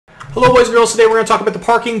Hello boys and girls, today we're going to talk about the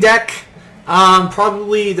parking deck.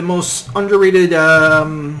 Probably the most underrated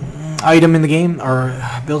item in the game, or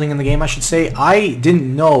building in the game I should say. I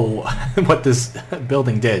didn't know what this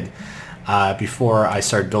building did before I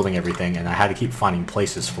started building everything, and I had to keep finding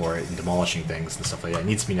places for it and demolishing things and stuff like that. It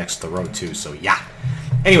needs to be next to the road too, so yeah.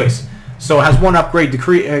 Anyways, so it has one upgrade,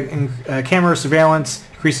 camera surveillance,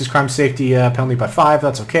 increases crime safety penalty by 5.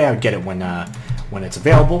 That's okay, I would get it when it's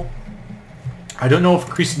available. I don't know if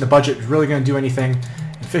increasing the budget is really going to do anything.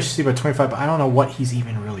 Efficiency by 25, but I don't know what he's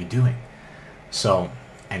even really doing. So,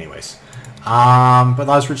 anyways. But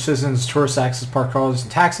allows rich citizens, tourists access park cars and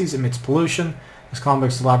taxis, emits pollution. This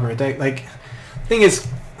complex elaborate day. Like, thing is,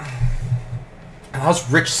 allows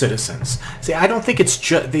rich citizens. See, I don't think it's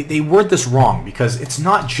just, they word this wrong, because it's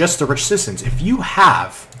not just the rich citizens. If you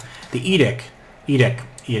have the edicts,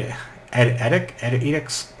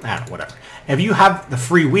 whatever. If you have the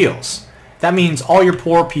free wheels, that means all your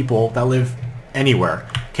poor people that live anywhere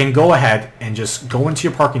can go ahead and just go into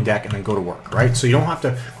your parking deck and then go to work, right? So you don't have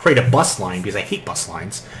to create a bus line, because I hate bus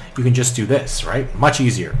lines. You can just do this, right? Much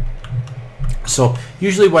easier. So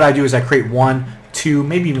usually what I do is I create 1, 2,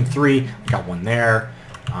 maybe even 3. I got one there.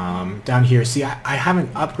 Down here, see, I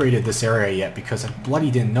haven't upgraded this area yet because I bloody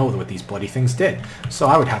didn't know what these bloody things did. So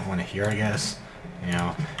I would have one here, I guess. You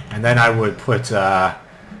know, and then I would put, you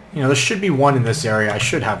know, there should be one in this area. I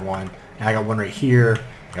should have one. And I got one right here,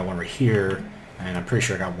 I got one right here, and I'm pretty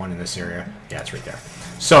sure I got one in this area. Yeah, it's right there.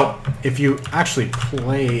 So, if you actually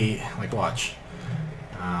play, like, watch.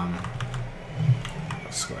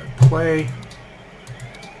 Let's go ahead and play.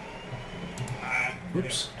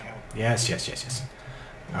 Oops. Yes.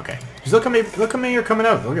 Okay. Just look at me, you're coming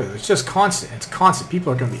out. Look at it. It's just constant. It's constant.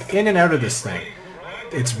 People are going to be in and out of this thing.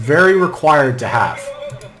 It's very required to have.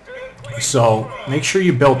 So, make sure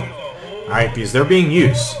you build them. Alright, because they're being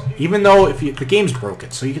used. Even though the game's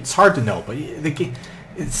broken, so it's hard to know. But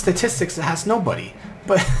statistics, it has nobody.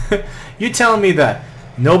 But you're telling me that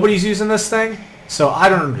nobody's using this thing? So I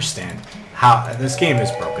don't understand how this game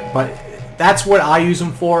is broken. But that's what I use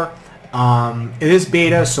them for. It is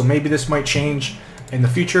beta, so maybe this might change in the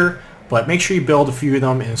future. But make sure you build a few of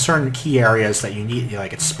them in certain key areas that you need,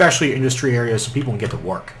 like especially industry areas, so people can get to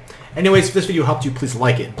work. Anyways, if this video helped you, please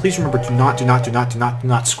like it. Please remember, do not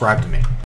subscribe to me.